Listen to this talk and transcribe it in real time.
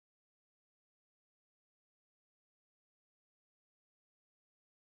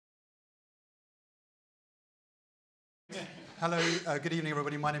Hello, good evening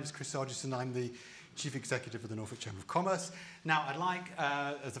everybody. My name is Sargisson. I'm the Chief Executive of the Norfolk Chamber of Commerce. Now I'd like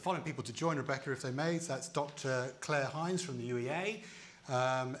the following people to join Rebecca if they may. So that's Dr. Claire Hynes from the UEA,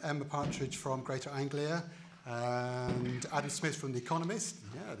 Emma Partridge from Greater Anglia, and Adam Smith from the Economist,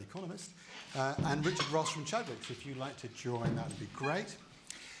 the Economist, and Richard Ross from Chadwicks. If you'd like to join, that would be great.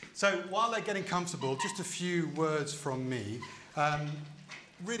 So while they're getting comfortable, just a few words from me.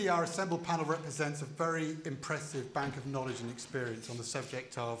 Really, our assembled panel represents a very impressive bank of knowledge and experience on the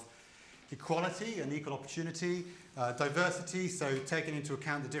subject of equality and equal opportunity, diversity, so taking into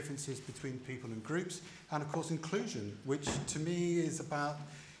account the differences between people and groups, and of course inclusion, which to me is part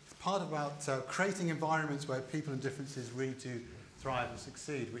about creating environments where people and differences really do thrive and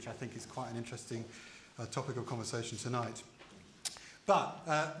succeed, which I think is quite an interesting topic of conversation tonight.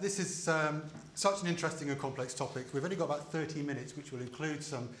 But this is such an interesting and complex topic. We've only got about 30 minutes, which will include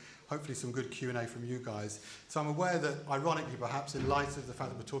hopefully some good Q&A from you guys. So I'm aware that, ironically, perhaps in light of the fact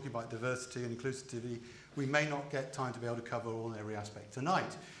that we're talking about diversity and inclusivity, we may not get time to be able to cover all and every aspect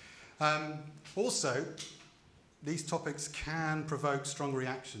tonight. Also, these topics can provoke strong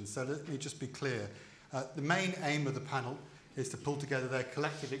reactions. So let me just be clear. The main aim of the panel is to pull together their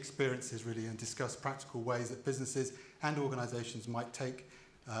collective experiences really and discuss practical ways that businesses and organisations might take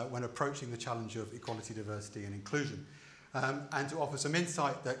when approaching the challenge of equality, diversity and inclusion, and to offer some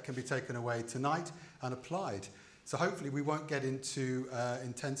insight that can be taken away tonight and applied. So hopefully we won't get into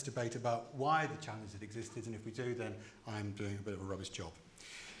intense debate about why the challenge had existed, and if we do, then I'm doing a bit of a rubbish job.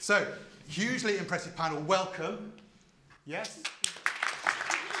 So, hugely impressive panel, welcome. Yes?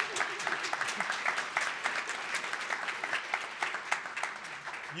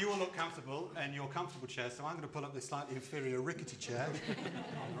 You all look comfortable in your comfortable chair, so I'm going to pull up this slightly inferior rickety chair.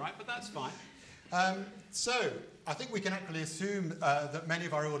 All right, but that's fine. So, I think we can actually assume that many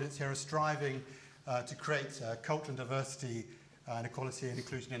of our audience here are striving to create culture and diversity and equality and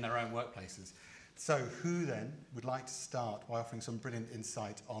inclusion in their own workplaces. So, who then would like to start by offering some brilliant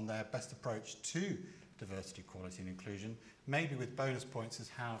insight on their best approach to diversity, equality and inclusion, maybe with bonus points as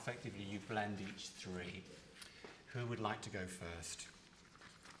how effectively you blend each three? Who would like to go first?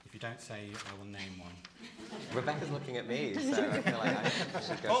 If you don't say, I will name one. Rebecca's looking at me, so I feel like I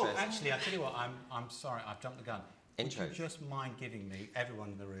should go first. Actually, I tell you what, I'm sorry, I've jumped the gun. Intro. Would you just mind giving me, everyone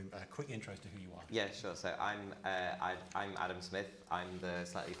in the room, a quick intro as to who you are? Yeah, sure. So I'm Adam Smith. I'm the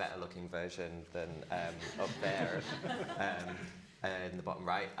slightly better looking version than up there in the bottom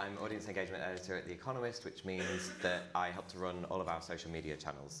right. I'm audience engagement editor at The Economist, which means that I help to run all of our social media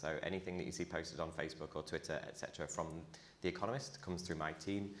channels. So anything that you see posted on Facebook or Twitter, etc., from The Economist comes through my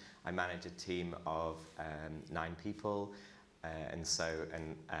team. I manage a team of 9 people, and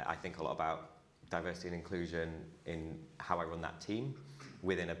I think a lot about diversity and inclusion in how I run that team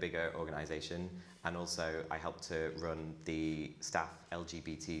within a bigger organisation, and also I help to run the staff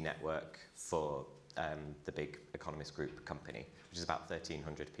LGBT network for the big Economist Group company, which is about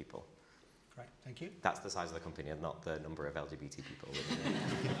 1,300 people. Great, thank you. That's the size of the company and not the number of LGBT people.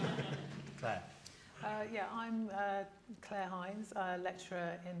 Claire. Yeah, I'm Claire Hynes, a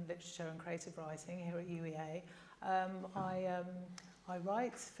lecturer in literature and creative writing here at UEA. I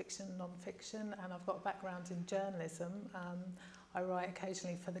write fiction and non-fiction, and I've got a background in journalism. I write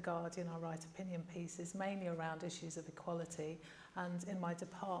occasionally for The Guardian. I write opinion pieces, mainly around issues of equality. And in my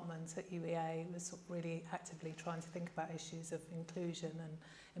department at UEA, was really actively trying to think about issues of inclusion, and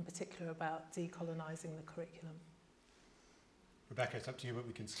in particular about decolonising the curriculum. Rebecca, it's up to you, but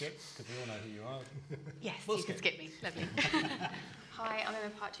we can skip, because we all know who you are. Yes, you can skip me. Lovely. Hi, I'm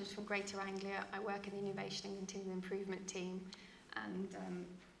Emma Partridge from Greater Anglia. I work in the Innovation and Continual Improvement team. And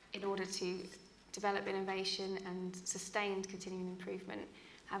in order to develop innovation and sustained continuing improvement,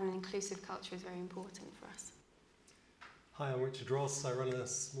 having an inclusive culture is very important for us. Hi, I'm Richard Ross. I run a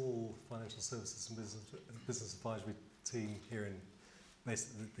small financial services and business advisory team here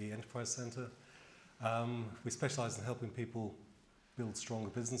based at the Enterprise Centre. We specialise in helping people build stronger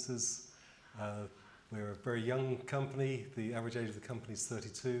businesses. We're a very young company. The average age of the company is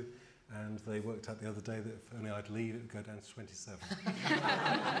 32. And they worked out the other day that if only I'd leave, it would go down to 27.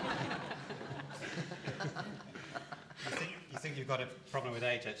 You think you've got a problem with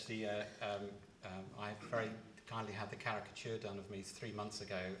age, actually. I very kindly had the caricature done of me 3 months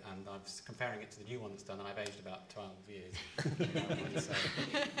ago, and I was comparing it to the new one that's done, and I've aged about 12 years.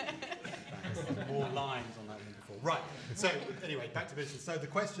 More lines on that than before. Right, so anyway, back to business. So the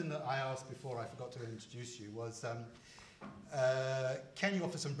question that I asked before I forgot to introduce you was, can you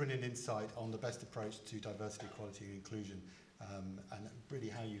offer some brilliant insight on the best approach to diversity, equality and inclusion, and really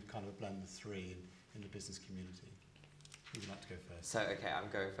how you kind of blend the three in the business community? Who would like to go first? So, okay, I'm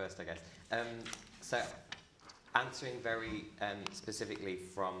going first, I guess. So, answering very specifically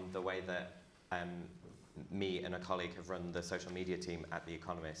from the way that me and a colleague have run the social media team at The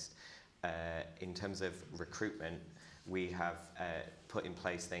Economist, in terms of recruitment, we have put in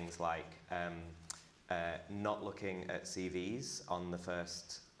place things like not looking at CVs on the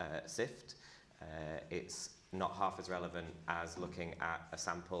first sift. It's not half as relevant as looking at a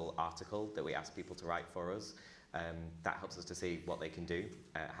sample article that we ask people to write for us. That helps us to see what they can do,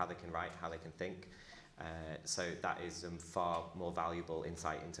 how they can write, how they can think. So that is far more valuable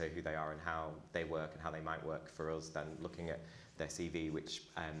insight into who they are and how they work and how they might work for us than looking at their CV, which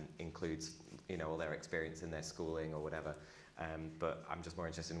includes, you know, all their experience in their schooling or whatever. But I'm just more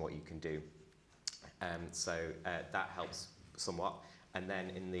interested in what you can do. So that helps somewhat. And then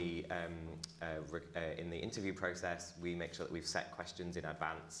in the interview process, we make sure that we've set questions in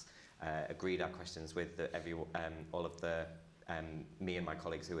advance, agreed our questions with all of the me and my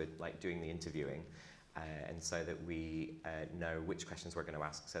colleagues who are like doing the interviewing, and so that we know which questions we're going to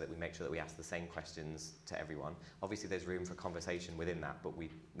ask, so that we make sure that we ask the same questions to everyone. Obviously, there's room for conversation within that, but we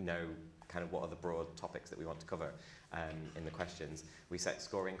know kind of what are the broad topics that we want to cover in the questions. We set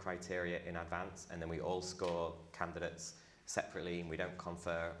scoring criteria in advance, and then we all score candidates separately, and we don't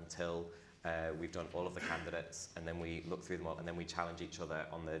confer until we've done all of the candidates, and then we look through them all, and then we challenge each other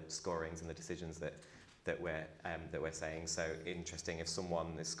on the scorings and the decisions that we're saying. So interesting, if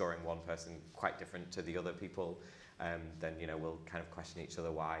someone is scoring one person quite different to the other people, then, you know, we'll kind of question each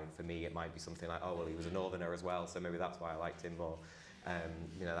other why. And for me, it might be something like, oh well, he was a northerner as well, so maybe that's why I liked him, or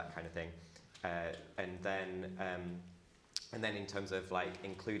you know, that kind of thing. And then in terms of like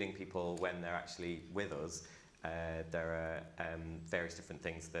including people when they're actually with us, there are various different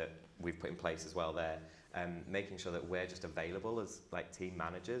things that we've put in place as well there. Making sure that we're just available as like team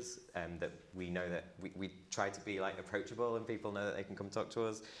managers, and that we know that we try to be like approachable and people know that they can come talk to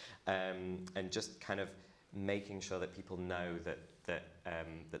us, and just kind of making sure that people know that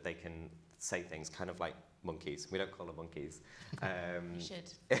they can say things kind of like monkeys. We don't call them monkeys. You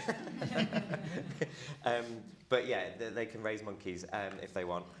should. But yeah, they can raise monkeys if they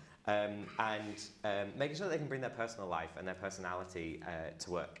want. And making sure that they can bring their personal life and their personality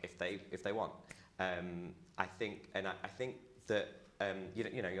to work if they want. I think that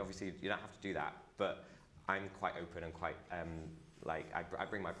you know, obviously you don't have to do that, but I'm quite open and quite like I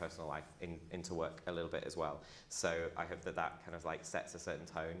bring my personal life into work a little bit as well. So I hope that kind of like sets a certain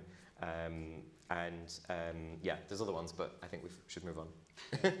tone. Yeah, there's other ones, but I think we should move on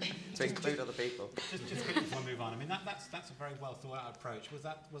to include other people. Just quickly before I move on, I mean that's a very well thought out approach. Was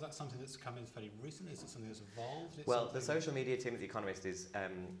that something that's come in fairly recently? Is it something that's evolved? Well, the social media team at The Economist is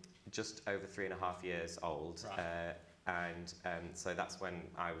just over 3.5 years old, right. So that's when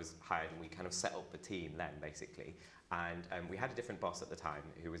I was hired, and we kind of set up the team then, basically. And we had a different boss at the time,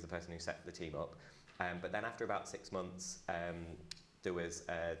 who was the person who set the team up. But then after about 6 months, there was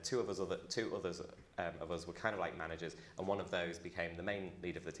two others of us were kind of like managers, and one of those became the main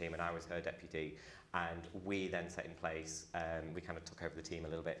lead of the team, and I was her deputy. And we then set in place, we kind of took over the team a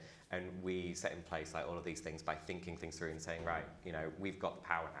little bit, and we set in place like all of these things by thinking things through and saying, right, you know, we've got the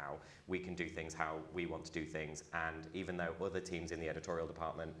power now, we can do things how we want to do things. And even though other teams in the editorial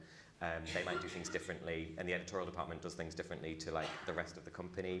department, they might do things differently, and the editorial department does things differently to like the rest of the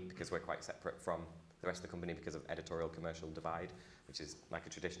company, because we're quite separate from the rest of the company because of editorial commercial divide, which is like a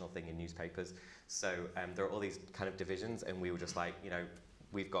traditional thing in newspapers. So there are all these kind of divisions, and we were just like, you know,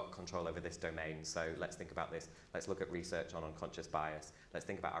 we've got control over this domain, so let's think about this. Let's look at research on unconscious bias. Let's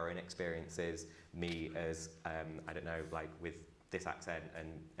think about our own experiences, me as, I don't know, like with this accent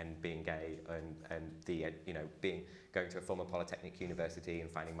and being gay, and the, you know, going to a former polytechnic university and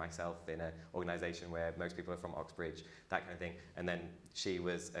finding myself in an organisation where most people are from Oxbridge, that kind of thing. And then she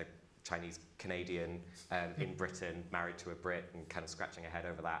was a Chinese Canadian in Britain, married to a Brit, and kind of scratching her head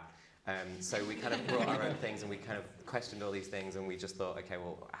over that. So we kind of brought our own things, and we kind of questioned all these things, and we just thought, okay,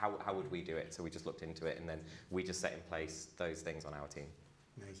 well, how would we do it? So we just looked into it, and then we just set in place those things on our team.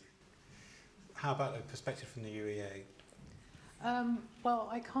 Amazing. How about a perspective from the UEA? Well,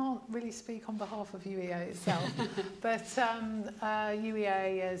 I can't really speak on behalf of UEA itself, but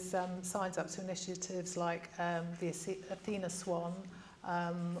UEA has signed up to initiatives like the Athena Swan,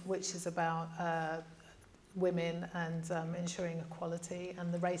 which is about women and ensuring equality,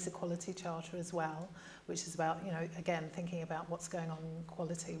 and the Race Equality Charter as well, which is about, you know, again, thinking about what's going on in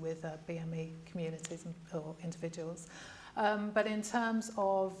equality with BME communities or individuals. But in terms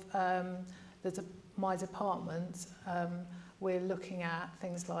of my department, we're looking at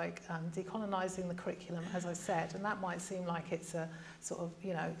things like decolonising the curriculum, as I said, and that might seem like it's a sort of,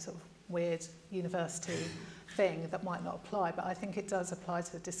 you know, sort of weird university thing that might not apply, but I think it does apply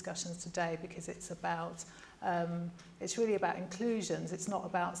to the discussions today, because it's about It's really about inclusions. It's not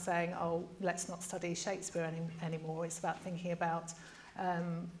about saying, oh, let's not study Shakespeare anymore. It's about thinking about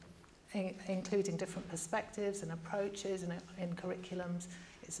including different perspectives and approaches in curriculums.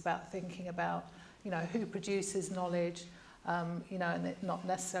 It's about thinking about, who produces knowledge, and it not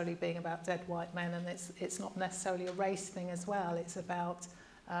necessarily being about dead white men, and it's not necessarily a race thing as well. It's about,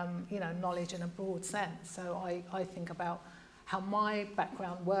 knowledge in a broad sense. So I think about how my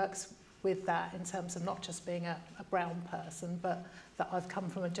background works with that in terms of not just being a brown person, but that I've come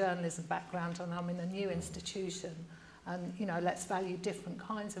from a journalism background and I'm in a new institution. And, let's value different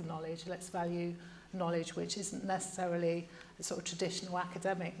kinds of knowledge. Let's value knowledge which isn't necessarily a sort of traditional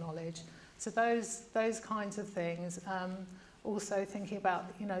academic knowledge. So those kinds of things. Also thinking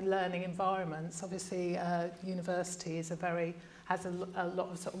about, learning environments. Obviously, university is has a lot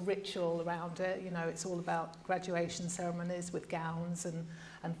of sort of ritual around it. It's all about graduation ceremonies with gowns and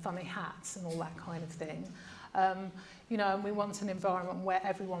funny hats and all that kind of thing. And we want an environment where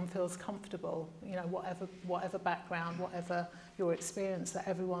everyone feels comfortable, whatever background, whatever your experience, that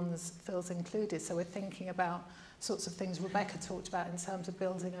everyone feels included. So we're thinking about sorts of things Rebecca talked about in terms of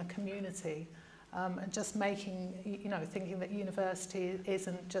building a community, and just making, thinking that university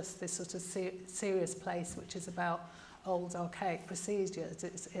isn't just this sort of serious place which is about old archaic procedures.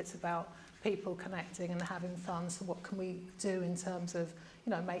 It's about people connecting and having fun. So what can we do in terms of,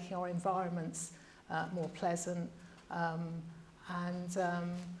 making our environments more pleasant, and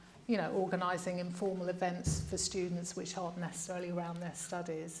organising informal events for students which aren't necessarily around their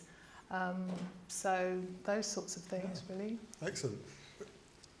studies. So those sorts of things, really. Excellent.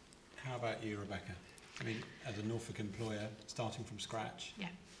 How about you, Rebecca? I mean, as a Norfolk employer, starting from scratch,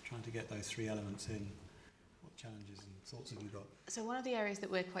 trying to get those three elements in, what challenges and thoughts have you got? So one of the areas that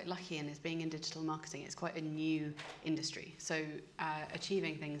we're quite lucky in is being in digital marketing. It's quite a new industry. So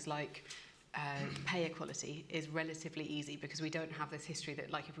achieving things like pay equality is relatively easy because we don't have this history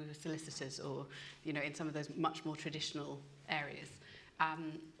that, like if we were solicitors or, in some of those much more traditional areas.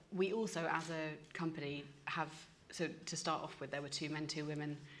 We also, as a company, so to start off with, there were 2 men, 2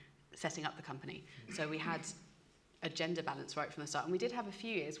 women setting up the company. So we had a gender balance right from the start. And we did have a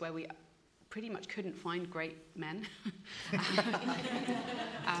few years where we pretty much couldn't find great men.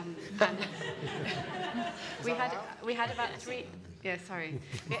 And we had about 3... Yeah, sorry.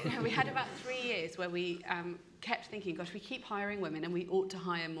 We had about 3 years where we kept thinking, gosh, we keep hiring women and we ought to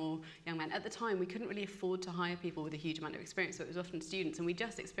hire more young men. At the time, we couldn't really afford to hire people with a huge amount of experience, so it was often students, and we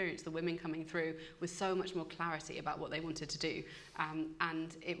just experienced the women coming through with so much more clarity about what they wanted to do.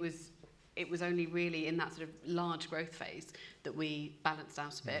 And it was only really in that sort of large growth phase that we balanced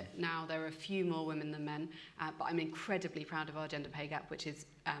out a bit. Now there are a few more women than men, but I'm incredibly proud of our gender pay gap, which is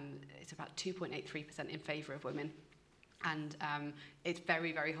it's about 2.83% in favour of women. And it's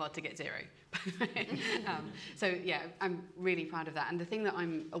very, very hard to get 0. So yeah, I'm really proud of that. And the thing that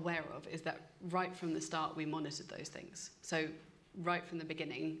I'm aware of is that right from the start, we monitored those things. So right from the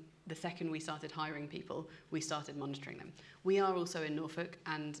beginning, the second we started hiring people, we started monitoring them. We are also in Norfolk,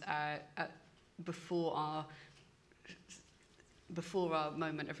 and before our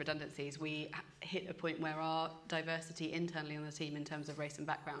moment of redundancies, we hit a point where our diversity internally on the team in terms of race and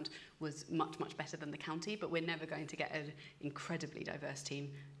background was much, much better than the county, but we're never going to get an incredibly diverse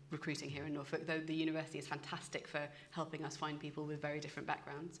team recruiting here in Norfolk, though the university is fantastic for helping us find people with very different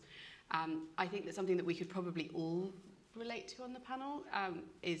backgrounds. I think that something that we could probably all relate to on the panel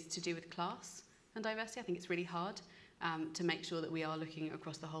is to do with class and diversity. I think it's really hard to make sure that we are looking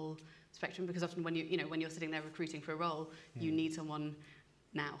across the whole spectrum, because often when you're sitting there recruiting for a role, you need someone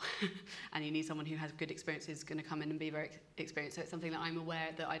now, and you need someone who has good experience, who's going to come in and be very experienced. So it's something that I'm aware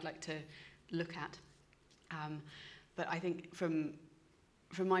that I'd like to look at. But I think from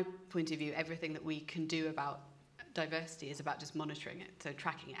my point of view, everything that we can do about diversity is about just monitoring it, so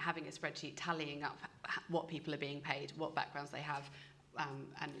tracking it, having a spreadsheet, tallying up what people are being paid, what backgrounds they have,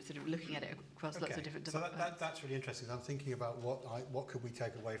 and sort of looking at it across lots of different departments. So that's really interesting. I'm thinking about what could we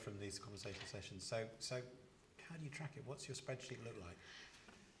take away from these conversation sessions. So how do you track it? What's your spreadsheet look like?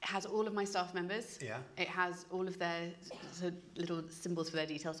 It has all of my staff members. Yeah. It has all of their sort of little symbols for their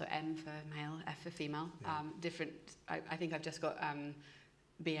details, so M for male, F for female. Yeah. I think I've just got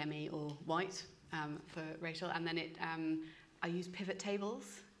BME or white for racial, and then I use pivot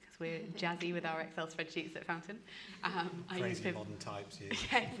tables, because we're jazzy with our Excel spreadsheets at Fountain. Crazy modern types, yeah.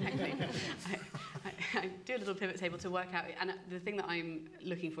 Yeah, exactly. I do a little pivot table to work out, and the thing that I'm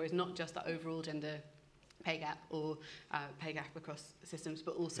looking for is not just the overall gender pay gap or pay gap across systems,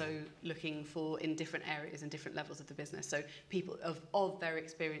 but also looking for in different areas and different levels of the business. So people of very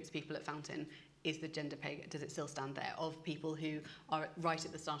experienced people at Fountain is the gender pay, does it still stand there? Of people who are right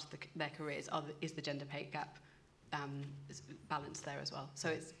at the start of their careers, is the gender pay gap balanced there as well? So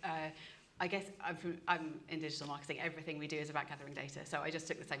it's, I guess I'm in digital marketing. Everything we do is about gathering data. So I just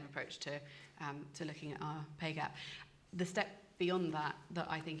took the same approach to looking at our pay gap. The step beyond that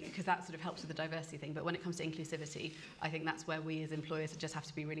I think, because that sort of helps with the diversity thing, but when it comes to inclusivity, I think that's where we as employers just have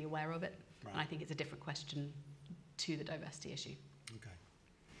to be really aware of it. Right. And I think it's a different question to the diversity issue. Okay.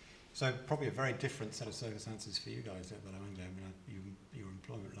 So probably a very different set of circumstances for you guys at Abellio. I mean, your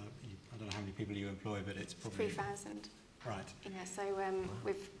employment, I don't know how many people you employ, but it's probably 3,000. Right. Yeah. So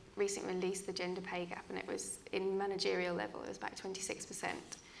we've recently released the gender pay gap, and it was in managerial level. It was about 26%.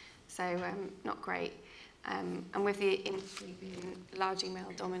 So not great. And with the industry being largely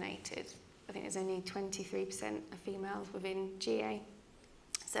male dominated, I think there's only 23% of females within GA.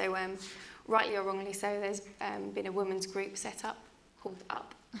 So rightly or wrongly so, there's been a women's group set up called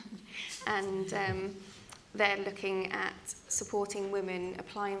UP. And they're looking at supporting women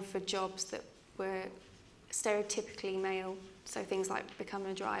applying for jobs that were stereotypically male, so things like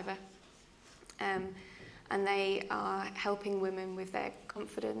becoming a driver. And they are helping women with their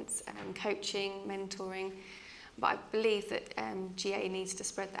confidence, coaching, mentoring. But I believe that GA needs to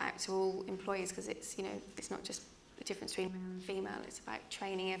spread that out to all employees, because it's, you know, it's not just the difference between male and female. It's about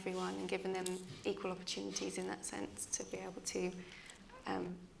training everyone and giving them equal opportunities in that sense to be able to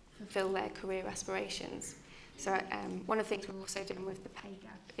fulfill their career aspirations. So one of the things we're also doing with the pay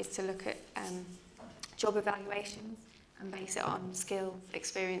gap is to look at job evaluations and base it on skills,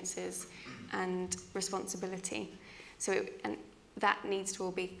 experiences and responsibility. So and that needs to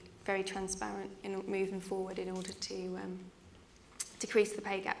all be very transparent in moving forward in order to decrease the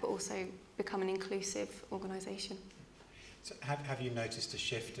pay gap, but also become an inclusive organisation. So have you noticed a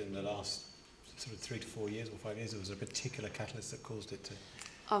shift in the last sort of 3 to 4 years or 5 years? Or was there a particular catalyst that caused it to?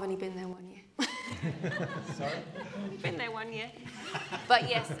 I've only been there 1 year. Sorry? Been there 1 year. But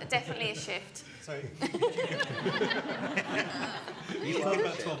yes, definitely a shift. So You started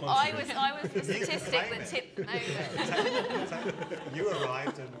about 12 months ago. I was the statistic that tipped them over. you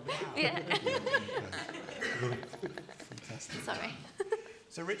arrived and wow. Yeah. Fantastic. Sorry.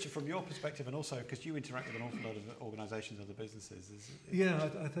 So Richard, from your perspective, and also because you interact with an awful lot of organisations, other businesses, Yeah,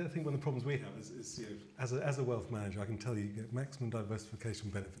 I think one of the problems we have is you know, as a wealth manager, I can tell you get maximum diversification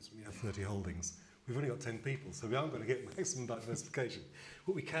benefits when you have 30 holdings. We've only got 10 people, so we aren't going to get maximum diversification.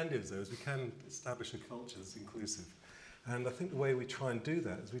 What we can do, though, is we can establish a culture that's inclusive. And I think the way we try and do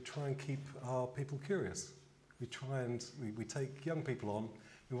that is we try and keep our people curious. We take young people on,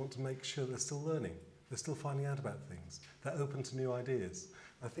 we want to make sure they're still learning, they're still finding out about things, they're open to new ideas.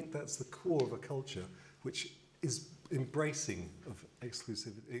 I think that's the core of a culture which is embracing of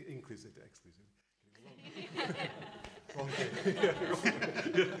inclusive exclusivity. Wrong thing.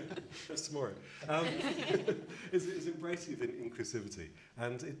 That's tomorrow. Is embracing of inclusivity,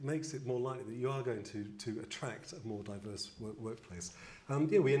 and it makes it more likely that you are going to attract a more diverse workplace.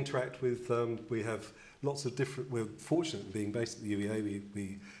 Yeah, we interact with, we have lots of different, we're fortunate being based at the UEA,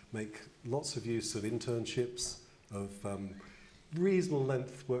 we make lots of use of internships, of reasonable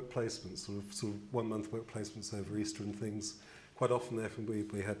length work placements, sort of 1 month work placements over Easter and things. Quite often there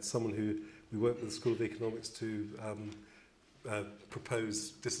we had someone who we worked with the School of Economics to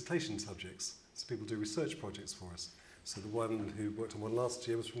propose dissertation subjects. So people do research projects for us. So the one who worked on one last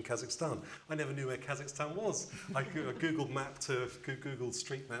year was from Kazakhstan. I never knew where Kazakhstan was. I Googled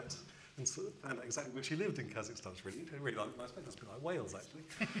street mapped and sort of found out exactly where she lived in Kazakhstan. It's really like, nice place. It's a bit like Wales, actually.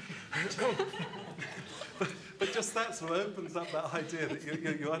 but just that sort of opens up that idea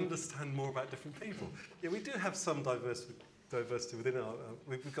that you understand more about different people. Yeah, we do have some diversity within our...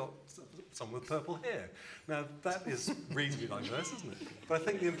 we've got some with purple hair. Now, that is reasonably diverse, isn't it? But I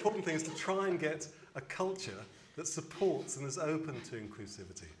think the important thing is to try and get a culture that supports and is open to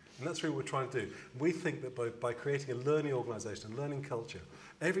inclusivity. And that's really what we're trying to do. We think that by creating a learning organisation, a learning culture,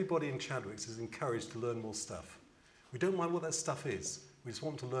 everybody in Chadwicks is encouraged to learn more stuff. We don't mind what that stuff is. We just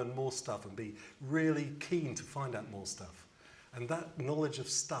want to learn more stuff and be really keen to find out more stuff. And that knowledge of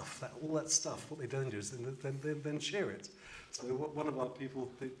stuff, all that stuff, what they don't do is then share it. So one of our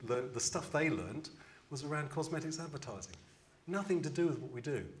people, the stuff they learned was around cosmetics advertising. Nothing to do with what we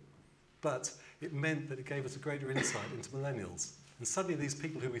do. But it meant that it gave us a greater insight into millennials. And suddenly these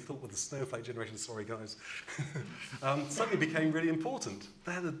people who we thought were the snowflake generation, sorry guys, suddenly became really important.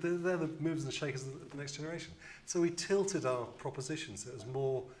 They're the movers and shakers of the next generation. So we tilted our proposition so it was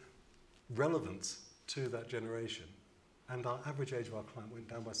more relevant to that generation. And our average age of our client went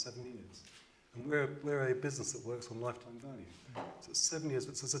down by 7 years. And we're a business that works on lifetime value. So it's 7 years,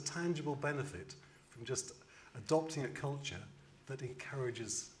 but there's a tangible benefit from just adopting a culture that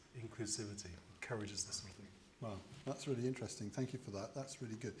encourages inclusivity. encourages this sort of thing. Well, that's really interesting. Thank you for that. That's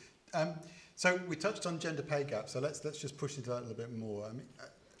really good. So we touched on gender pay gap, so let's just push into that a little bit more. I mean,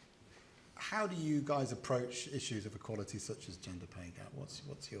 how do you guys approach issues of equality such as gender pay gap? What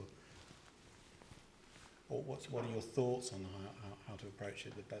are your thoughts on how to approach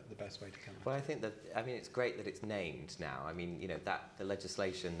it, the best way to come at it? Well, I think that, I mean, it's great that it's named now. I mean, you know, that the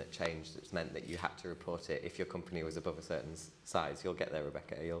legislation that changed, that's meant that you had to report it if your company was above a certain size. You'll get there,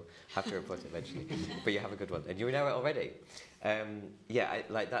 Rebecca. You'll have to report it eventually. But you have a good one. And you know it already. Yeah,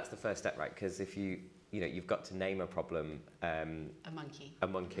 like that's the first step, right? Because if you know, you've got to name a problem. A monkey. A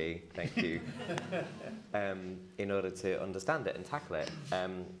monkey, thank you. In order to understand it and tackle it.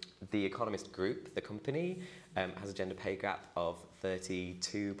 The Economist group, the company, has a gender pay gap of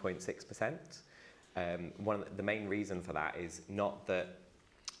 32.6%. One of the main reason for that is not that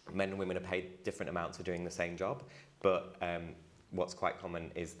men and women are paid different amounts for doing the same job, but what's quite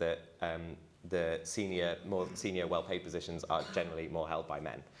common is that the more senior, well-paid positions are generally more held by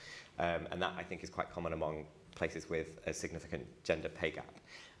men. And that, I think, is quite common among places with a significant gender pay gap.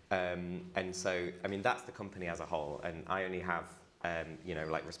 And so, I mean, that's the company as a whole, and I only have, you know,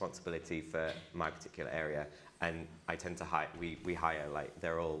 like responsibility for my particular area, and I tend to hire, we hire, like,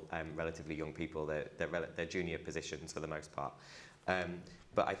 they're all relatively young people, they're junior positions for the most part.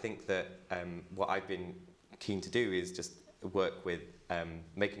 But I think that what I've been keen to do is just work with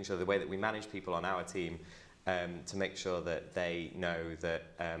making sure the way that we manage people on our team, to make sure that they know that,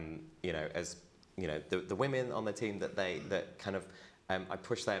 you know, as you know, the women on the team, that kind of, I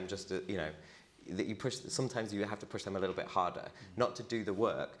push them just to, you know, that you push. Sometimes you have to push them a little bit harder, not to do the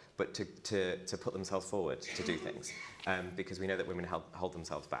work, but to put themselves forward to do things, because we know that women hold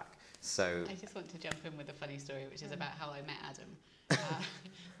themselves back. So I just want to jump in with a funny story, which is about how I met Adam,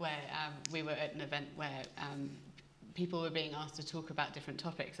 where we were at an event where people were being asked to talk about different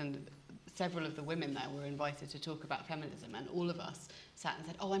topics, and several of the women there were invited to talk about feminism, and all of us sat and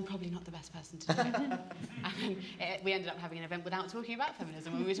said, oh, I'm probably not the best person to do it. And we ended up having an event without talking about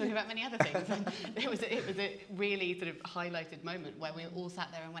feminism, and we were talking about many other things. And it was a really sort of highlighted moment where we all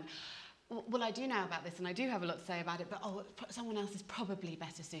sat there and went, well, I do know about this, and I do have a lot to say about it, but someone else is probably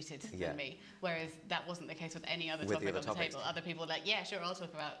better suited than me. Whereas that wasn't the case with any other topic on the table. Other people were like, yeah, sure, I'll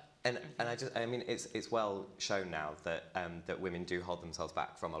talk about. And I mean, it's well shown now that that women do hold themselves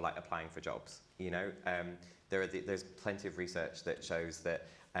back from like applying for jobs. You know, there's plenty of research that shows that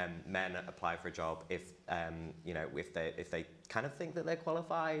men apply for a job if you know, if they kind of think that they're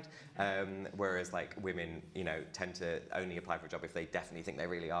qualified, whereas like women, you know, tend to only apply for a job if they definitely think they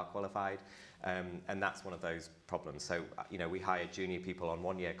really are qualified, and that's one of those problems. So you know, we hire junior people on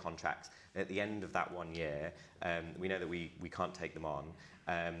 1-year contracts. At the end of that 1 year, we know that we can't take them on.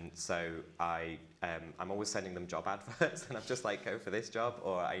 So I'm always sending them job adverts, and I'm just like, go for this job,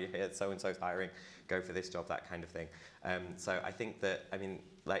 or I hear so-and-so's hiring, go for this job, that kind of thing. So I think that, I mean,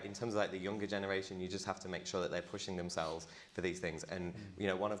 like in terms of like the younger generation, you just have to make sure that they're pushing themselves for these things. And you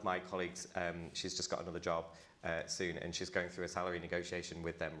know, one of my colleagues, she's just got another job soon, and she's going through a salary negotiation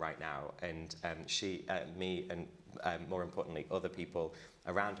with them right now. And me, and more importantly, other people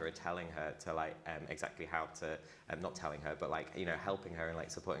around her are telling her to like exactly how to, not telling her, but like, you know, helping her and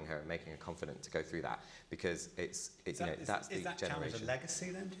like supporting her and making her confident to go through that, because it's you know, that's the generation. Is that challenge a legacy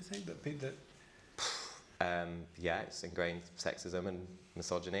then? Do you think that? Yeah, it's ingrained sexism and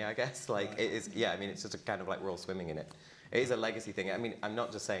misogyny, I guess. Like it is. Yeah, I mean, it's just a kind of like we're all swimming in it. It is a legacy thing. I mean, I'm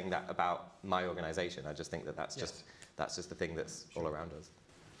not just saying that about my organisation. I just think that that's just the thing that's all around us.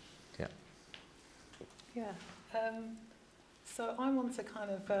 Yeah. Yeah. So I want to kind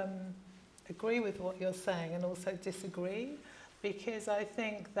of agree with what you're saying and also disagree, because I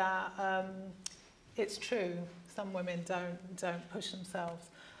think that it's true, some women don't push themselves,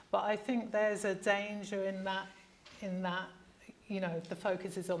 but I think there's a danger in that you know, the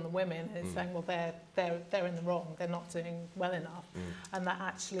focus is on the women, it's saying, well, they're in the wrong, they're not doing well enough, and that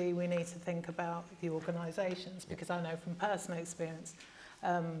actually we need to think about the organisations, because I know from personal experience,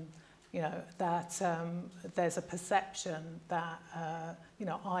 you know, that there's a perception that, you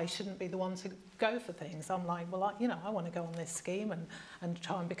know, I shouldn't be the one to go for things. I'm like, well, you know, I want to go on this scheme and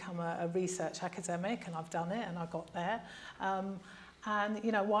try and become a research academic, and I've done it and I got there. And,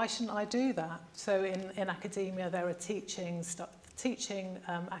 you know, why shouldn't I do that? So in academia, there are teaching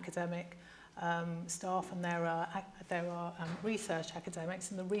academic staff, and there are research academics,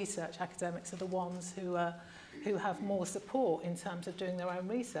 and the research academics are the ones who have more support in terms of doing their own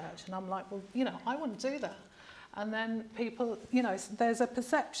research. And I'm like, well, you know, I want to do that. And then people, you know, there's a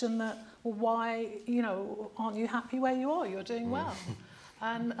perception that, well, why, you know, aren't you happy where you are? You're doing well.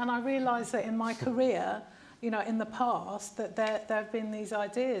 And I realised that in my career, you know, in the past, that there have been these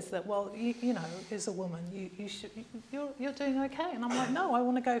ideas that, well, you know, as a woman, you're doing okay. And I'm like, no, I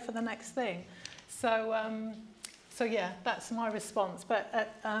want to go for the next thing. So, so yeah, that's my response.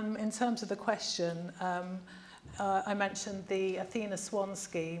 But in terms of the question, I mentioned the Athena Swan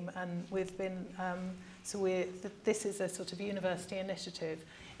scheme, and we've been, this is a sort of university initiative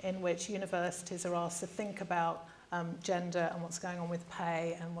in which universities are asked to think about gender and what's going on with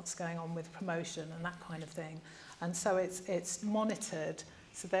pay and what's going on with promotion and that kind of thing. And so it's monitored.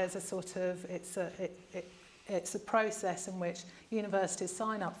 So there's a sort of, it's a process in which universities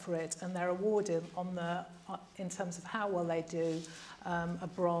sign up for it, and they're awarded on the, in terms of how well they do, a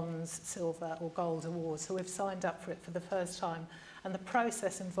bronze, silver or gold award. So we've signed up for it for the first time. And the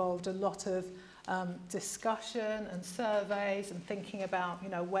process involved a lot of discussion and surveys and thinking about, you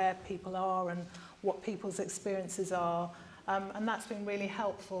know, where people are and what people's experiences are. And that's been really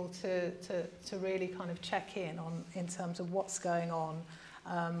helpful to really kind of check in terms of what's going on,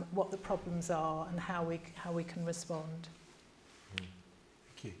 what the problems are, and how we can respond.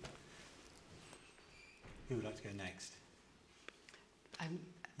 Thank you. Who would like to go next? I'm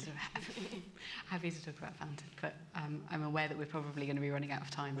sort of happy to talk about Fountain, but I'm aware that we're probably going to be running out of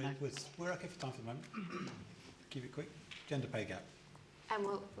time. We're okay for time for the moment. Keep it quick. Gender pay gap.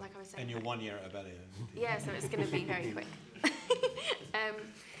 Well, like I was saying... And you're 1 year at Abellio. Yeah, so it's going to be very quick.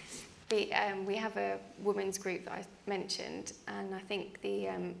 We have a women's group that I mentioned, and I think the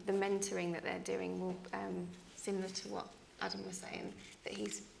mentoring that they're doing will, similar to what Adam was saying, that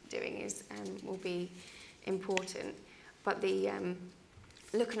he's doing is will be important. But the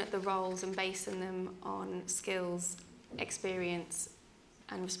looking at the roles and basing them on skills, experience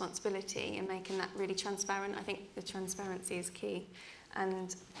and responsibility and making that really transparent, I think the transparency is key.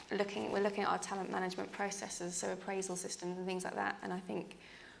 And we're looking at our talent management processes, so appraisal systems and things like that, and I think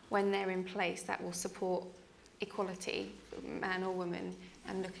when they're in place that will support equality, man or woman,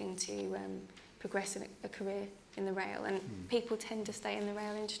 and looking to progress in a career in the rail. And people tend to stay in the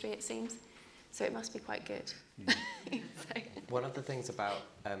rail industry, it seems, so it must be quite good. One of the things about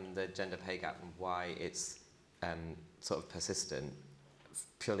the gender pay gap and why it's sort of persistent,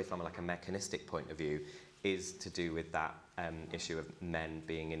 purely from like a mechanistic point of view, is to do with that issue of men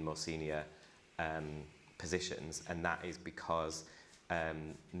being in more senior positions, and that is because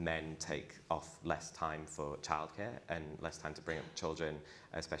men take off less time for childcare and less time to bring up children,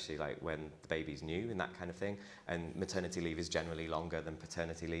 especially like when the baby's new and that kind of thing. And maternity leave is generally longer than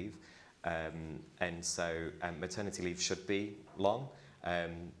paternity leave. And so maternity leave should be long,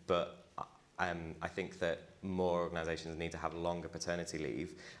 but I think that more organisations need to have longer paternity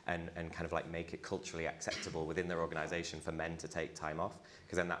leave and kind of like make it culturally acceptable within their organisation for men to take time off,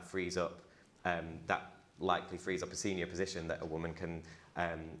 because then that frees up, that likely frees up a senior position that a woman can,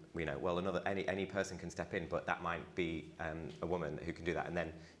 you know, well, any person can step in, but that might be a woman who can do that, and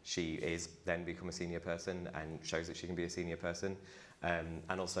then she then become a senior person and shows that she can be a senior person.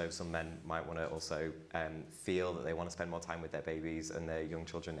 And also some men might want to also feel that they want to spend more time with their babies and their young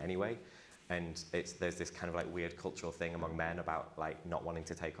children anyway. And there's this kind of like weird cultural thing among men about like not wanting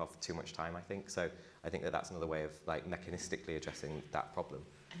to take off too much time, I think. So I think that that's another way of like mechanistically addressing that problem.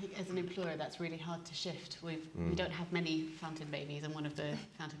 I think as an employer that's really hard to shift. We don't have many fountain babies, and one of the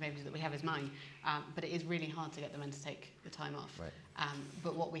fountain babies that we have is mine. But it is really hard to get the men to take the time off. Right.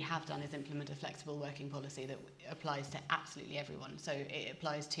 But what we have done is implement a flexible working policy that applies to absolutely everyone. So it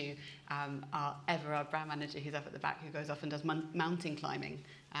applies to our brand manager who's up at the back, who goes off and does mountain climbing.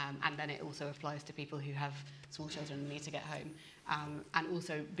 And then it also applies to people who have small children and need to get home. And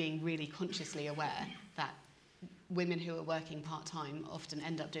also being really consciously aware that women who are working part-time often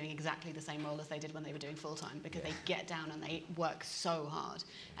end up doing exactly the same role as they did when they were doing full-time, because they get down and they work so hard,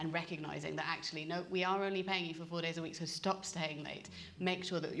 and recognising that actually, no, we are only paying you for 4 days a week, so stop staying late. Make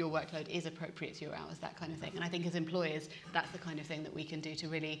sure that your workload is appropriate to your hours, that kind of thing. And I think as employers, that's the kind of thing that we can do to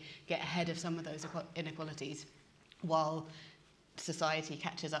really get ahead of some of those inequalities while society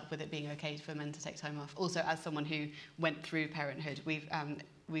catches up with it being okay for men to take time off. Also, as someone who went through parenthood,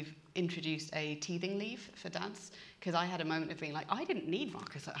 we've introduced a teething leave for dads, because I had a moment of being like, I didn't need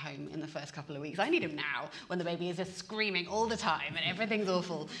Marcus at home in the first couple of weeks. I need him now, when the baby is just screaming all the time and everything's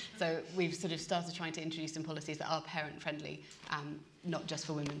awful. So we've sort of started trying to introduce some policies that are parent-friendly, not just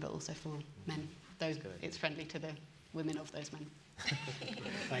for women, but also for men. It's friendly to the women of those men.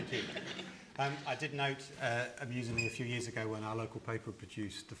 Thank you. I did note, amusingly, a few years ago when our local paper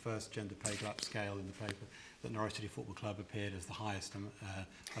produced the first gender pay gap scale in the paper, that Norwich City Football Club appeared as the highest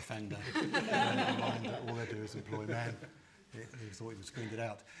offender. All they do is employ men. He thought he was screened it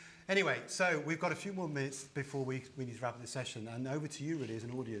out. Anyway, so we've got a few more minutes before we need to wrap up this session, and over to you really as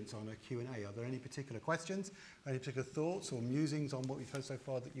an audience on a Q&A. Are there any particular questions, any particular thoughts or musings on what we've heard so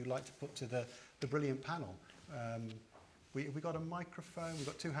far that you'd like to put to the brilliant panel? We got a microphone, we've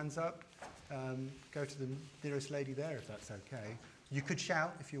got 2 hands up. Go to the nearest lady there if that's okay. You could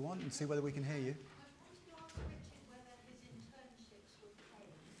shout if you want and see whether we can hear you. I wanted to ask Richard whether his internships were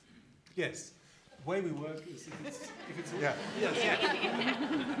paid. Yes. The way we work is if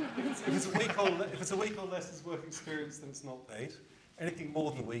it's a week or less as work experience, then it's not paid. Anything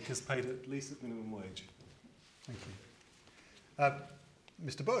more than a week is paid at least at minimum wage. Thank you.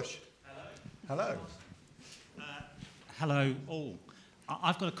 Mr. Bush. Hello. Hello all.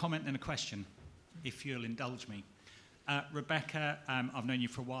 I've got a comment and a question, if you'll indulge me. Rebecca, I've known you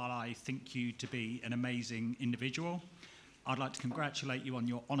for a while. I think you to be an amazing individual. I'd like to congratulate you on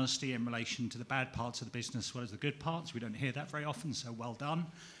your honesty in relation to the bad parts of the business as well as the good parts. We don't hear that very often, so well done.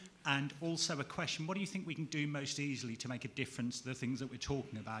 And also a question, what do you think we can do most easily to make a difference to the things that we're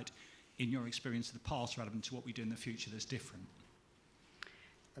talking about in your experience of the past relevant to what we do in the future that's different?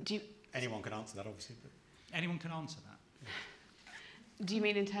 Anyone can answer that, obviously. But anyone can answer that. Yeah. Do you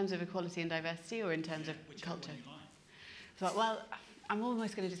mean in terms of equality and diversity or in terms of culture? So, well, I'm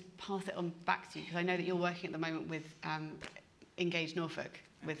almost going to just pass it on back to you because I know that you're working at the moment with Engage Norfolk,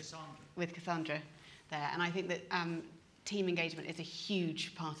 with Cassandra there. And I think that team engagement is a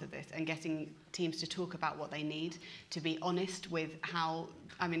huge part of this and getting teams to talk about what they need, to be honest with how,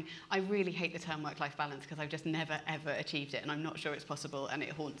 I mean, I really hate the term work-life balance because I've just never, ever achieved it and I'm not sure it's possible and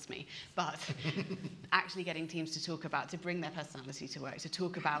it haunts me. But actually getting teams to talk about, to bring their personality to work, to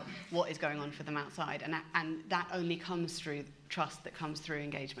talk about what is going on for them outside. And that only comes through trust, that comes through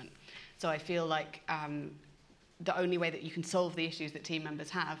engagement. So I feel like the only way that you can solve the issues that team members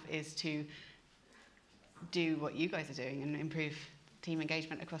have is to do what you guys are doing and improve team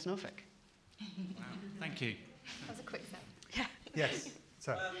engagement across Norfolk. Wow, thank you. That was a quick set. Yeah. yes.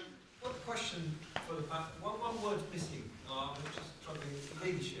 So. One question for the panel. One word's missing, which is struggling with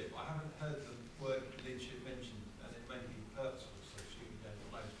leadership. I haven't heard the word leadership mentioned, and it may be purposeful, so shooting down the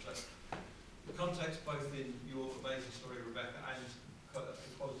place. But the context, both in your amazing story, Rebecca, and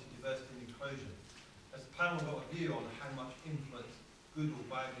equality, diversity, and inclusion, has the panel got a view on how much influence good or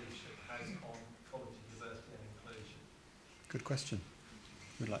bad leadership has on equality, diversity, and inclusion? Good question.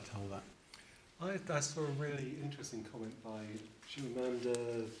 We'd like to hold that. I saw a really interesting comment by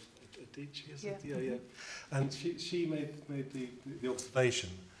Chimamanda Adichie, is it? Yeah. And she made the observation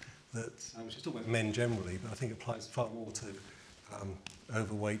that, she's talking about men generally, but I think it applies far more to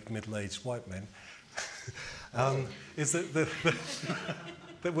overweight, middle-aged white men, is that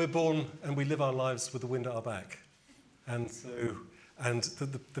that we're born and we live our lives with the wind at our back. And so, and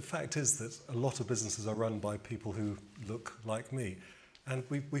the fact is that a lot of businesses are run by people who look like me. And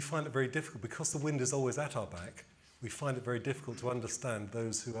we find it very difficult, because the wind is always at our back, we find it very difficult to understand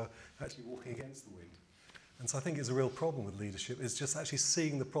those who are actually walking against the wind. And so I think it's a real problem with leadership, is just actually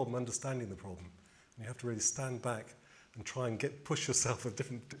seeing the problem, understanding the problem. And you have to really stand back and try and push yourself a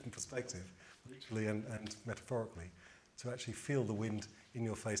different perspective, literally and metaphorically, to actually feel the wind in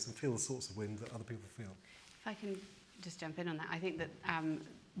your face and feel the sorts of wind that other people feel. If I can just jump in on that, I think that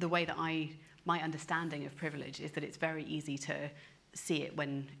the way that my understanding of privilege is that it's very easy to see it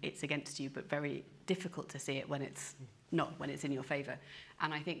when it's against you, but very difficult to see it when it's not, when it's in your favour.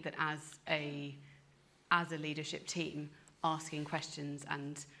 And I think that as a leadership team, asking questions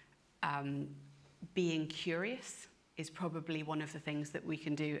and being curious is probably one of the things that we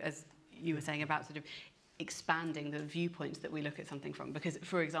can do, as you were saying, about sort of expanding the viewpoints that we look at something from. Because,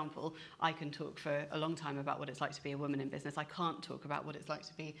 for example, I can talk for a long time about what it's like to be a woman in business. I can't talk about what it's like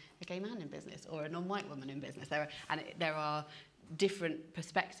to be a gay man in business or a non-white woman in business. There are different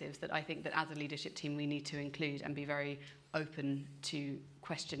perspectives that I think that as a leadership team we need to include and be very open to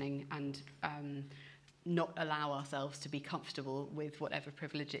questioning and not allow ourselves to be comfortable with whatever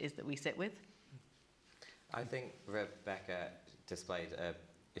privilege it is that we sit with. I think Rebecca displayed a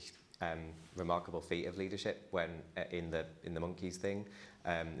remarkable feat of leadership when in the monkeys thing,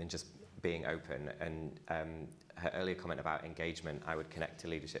 and just being open. And her earlier comment about engagement, I would connect to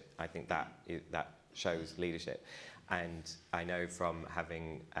leadership. I think that shows leadership. And I know from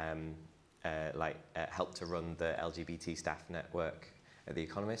having helped to run the LGBT staff network at The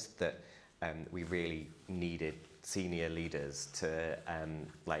Economist that we really needed senior leaders to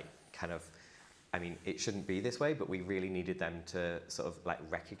I mean, it shouldn't be this way, but we really needed them to sort of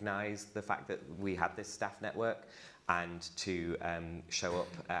recognise the fact that we had this staff network and to show up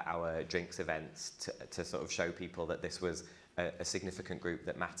at our drinks events to sort of show people that this was a significant group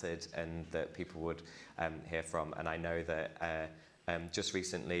that mattered and that people would hear from. And I know that just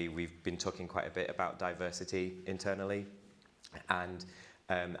recently, we've been talking quite a bit about diversity internally, and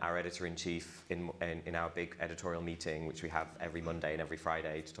our editor-in-chief in our big editorial meeting, which we have every Monday and every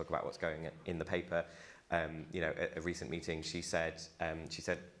Friday to talk about what's going in the paper, you know, at a recent meeting, she said,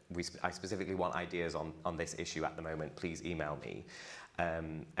 I specifically want ideas on this issue at the moment. Please email me.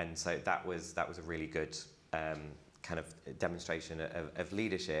 And so that was a really good kind of demonstration of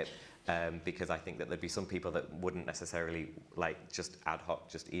leadership, because I think that there'd be some people that wouldn't necessarily like just ad hoc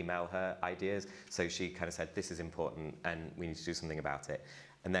just email her ideas. So she kind of said, this is important and we need to do something about it.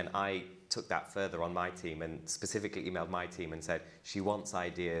 And then I took that further on my team and specifically emailed my team and said, she wants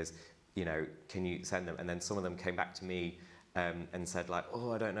ideas, you know, can you send them? And then some of them came back to me and said like,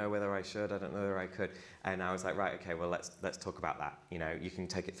 oh, I don't know whether I should, I don't know whether I could. And I was like, right, okay, well, let's talk about that. You know, you can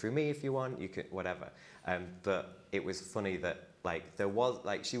take it through me if you want, you can, whatever. But it was funny that like there was,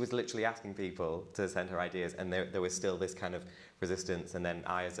 like she was literally asking people to send her ideas, and there was still this kind of resistance. And then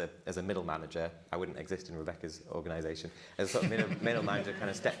I, as a middle manager, I wouldn't exist in Rebecca's organisation, as a sort of middle manager kind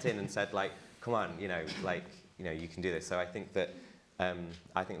of stepped in and said like, come on, you know, like, you know, you can do this. So I think that,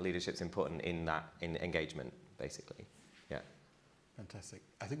 I think leadership's important in engagement, basically. Yeah. Fantastic.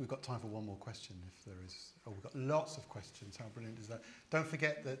 I think we've got time for one more question if there is. Oh, we've got lots of questions. How brilliant is that? Don't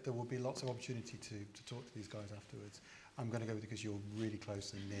forget that there will be lots of opportunity to talk to these guys afterwards. I'm going to go with it because you're really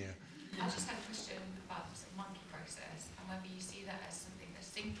close and near. I just had a question about the sort of monkey process and whether you see that as something that's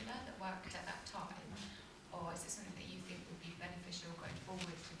singular that worked at that time, or is it something that you think would be beneficial going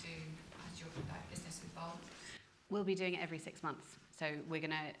forward to do as your business evolves? We'll be doing it every 6 months. So we're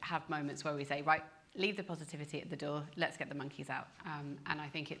going to have moments where we say, right, leave the positivity at the door, let's get the monkeys out. And I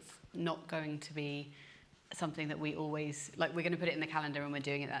think it's not going to be something that we always, like we're going to put it in the calendar and we're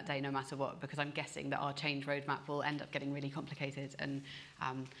doing it that day no matter what, because I'm guessing that our change roadmap will end up getting really complicated and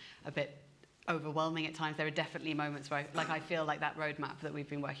a bit overwhelming at times. There are definitely moments where I feel like that roadmap that we've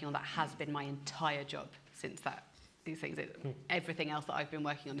been working on, that has been my entire job since these things. Everything else that I've been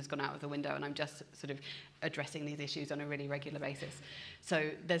working on has gone out of the window, and I'm just sort of addressing these issues on a really regular basis. So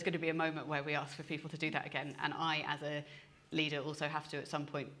there's going to be a moment where we ask for people to do that again, and I, as a leader, also have to at some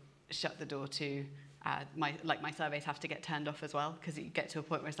point shut the door to my surveys have to get turned off as well, because you get to a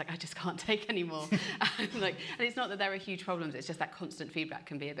point where it's like, I just can't take any more. And it's not that there are huge problems, it's just that constant feedback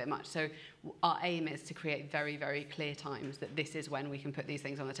can be a bit much. So our aim is to create very, very clear times that this is when we can put these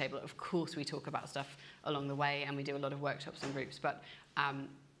things on the table. Of course, we talk about stuff along the way and we do a lot of workshops and groups, but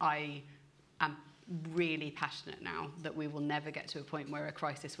I am really passionate now that we will never get to a point where a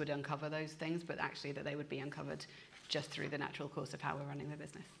crisis would uncover those things, but actually that they would be uncovered just through the natural course of how we're running the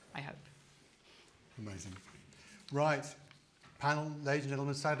business, I hope. Amazing. Right, panel, ladies and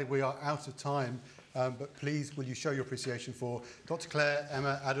gentlemen, sadly we are out of time, but please will you show your appreciation for Dr. Claire,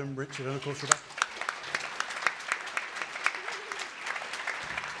 Emma, Adam, Richard, and of course Rebecca.